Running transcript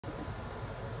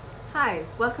Hi,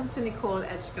 welcome to Nicole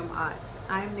Edgecombe Art.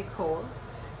 I'm Nicole.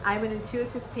 I'm an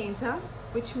intuitive painter,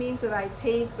 which means that I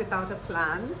paint without a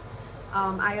plan.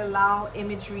 I allow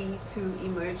imagery to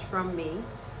emerge from me.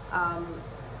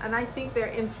 And I think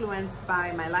they're influenced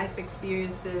by my life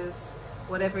experiences,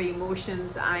 whatever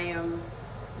emotions I am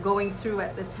going through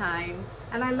at the time.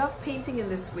 And I love painting in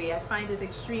this way. I find it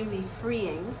extremely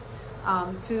freeing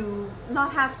to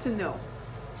not have to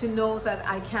know that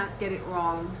I can't get it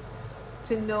wrong,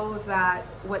 to know that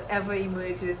whatever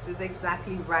emerges is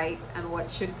exactly right and what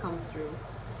should come through.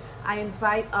 I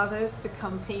invite others to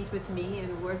come paint with me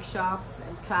in workshops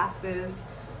and classes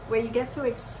where you get to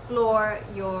explore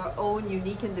your own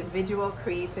unique individual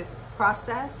creative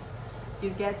process. You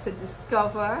get to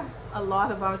discover a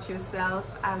lot about yourself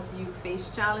as you face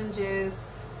challenges,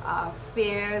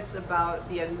 fears about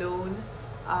the unknown,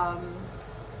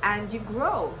 and you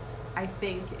grow, I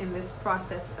think, in this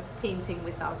process of painting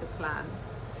without a plan.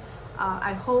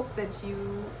 I hope that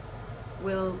you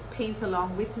will paint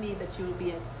along with me, that you will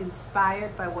be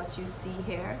inspired by what you see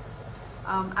here.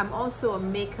 I'm also a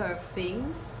maker of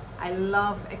things. I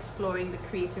love exploring the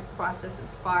creative process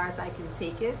as far as I can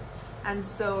take it. And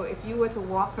so if you were to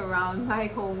walk around my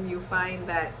home, you find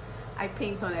that I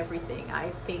paint on everything.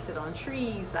 I've painted on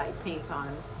trees, I paint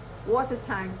on water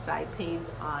tanks, I paint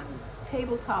on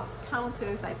tabletops,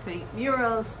 counters, I paint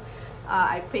murals,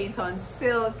 I paint on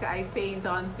silk, I paint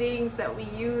on things that we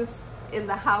use in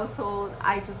the household.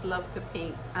 I just love to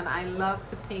paint, and I love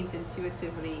to paint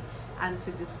intuitively and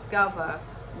to discover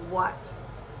what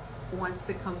wants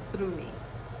to come through me.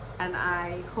 And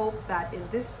I hope that in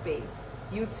this space,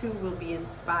 you too will be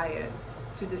inspired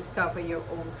to discover your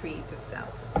own creative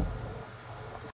self.